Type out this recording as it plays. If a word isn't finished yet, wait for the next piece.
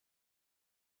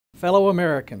Fellow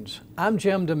Americans, I'm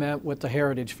Jim DeMint with the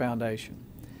Heritage Foundation.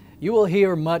 You will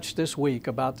hear much this week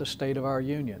about the state of our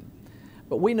union,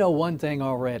 but we know one thing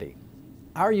already.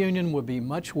 Our union would be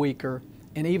much weaker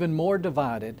and even more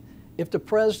divided if the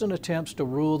President attempts to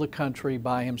rule the country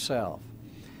by himself.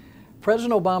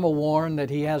 President Obama warned that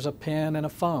he has a pen and a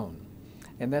phone,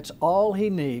 and that's all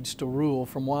he needs to rule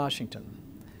from Washington.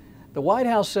 The White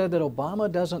House said that Obama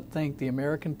doesn't think the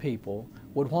American people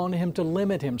would want him to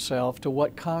limit himself to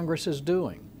what Congress is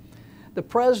doing. The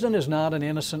President is not an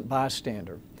innocent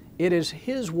bystander. It is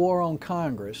his war on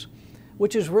Congress,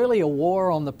 which is really a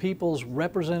war on the people's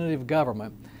representative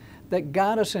government, that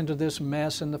got us into this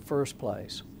mess in the first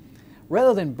place.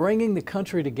 Rather than bringing the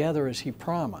country together as he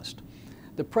promised,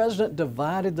 the President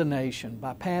divided the nation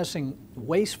by passing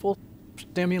wasteful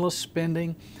stimulus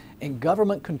spending and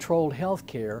government-controlled health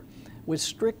care with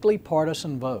strictly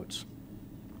partisan votes.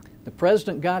 The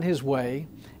President got his way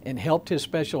and helped his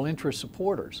special interest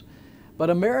supporters, but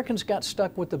Americans got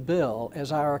stuck with the bill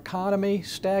as our economy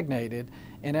stagnated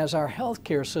and as our health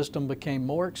care system became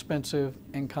more expensive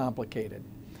and complicated.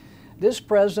 This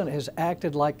President has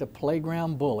acted like the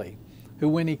playground bully who,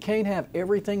 when he can't have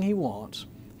everything he wants,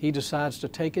 he decides to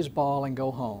take his ball and go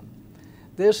home.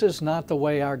 This is not the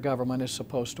way our government is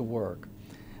supposed to work.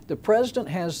 The President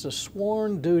has the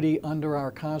sworn duty under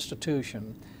our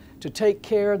Constitution to take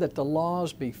care that the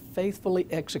laws be faithfully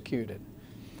executed,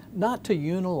 not to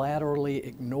unilaterally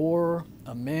ignore,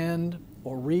 amend,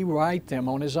 or rewrite them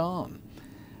on his own.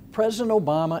 President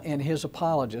Obama and his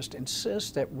apologists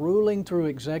insist that ruling through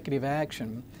executive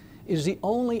action is the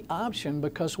only option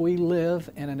because we live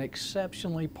in an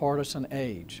exceptionally partisan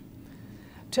age.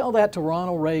 Tell that to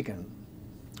Ronald Reagan,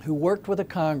 who worked with a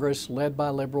Congress led by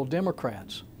liberal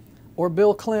Democrats, or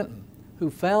Bill Clinton, who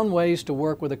found ways to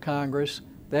work with a Congress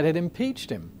that had impeached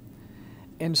him.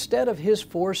 Instead of his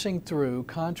forcing through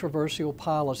controversial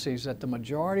policies that the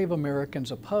majority of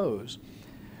Americans oppose,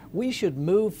 we should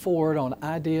move forward on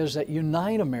ideas that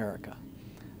unite America.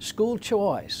 School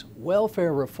choice,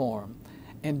 welfare reform,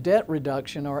 and debt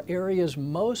reduction are areas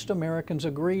most Americans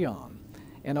agree on.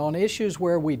 And on issues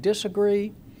where we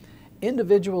disagree,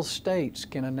 individual states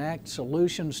can enact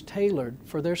solutions tailored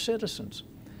for their citizens.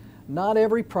 Not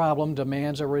every problem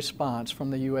demands a response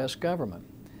from the U.S. government.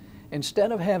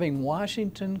 Instead of having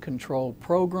Washington control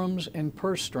programs and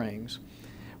purse strings,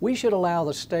 we should allow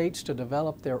the states to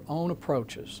develop their own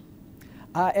approaches.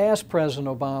 I asked President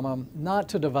Obama not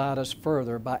to divide us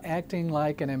further by acting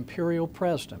like an imperial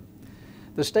president.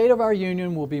 The state of our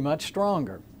union will be much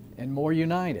stronger and more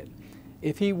united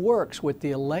if he works with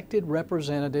the elected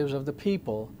representatives of the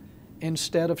people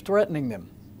instead of threatening them.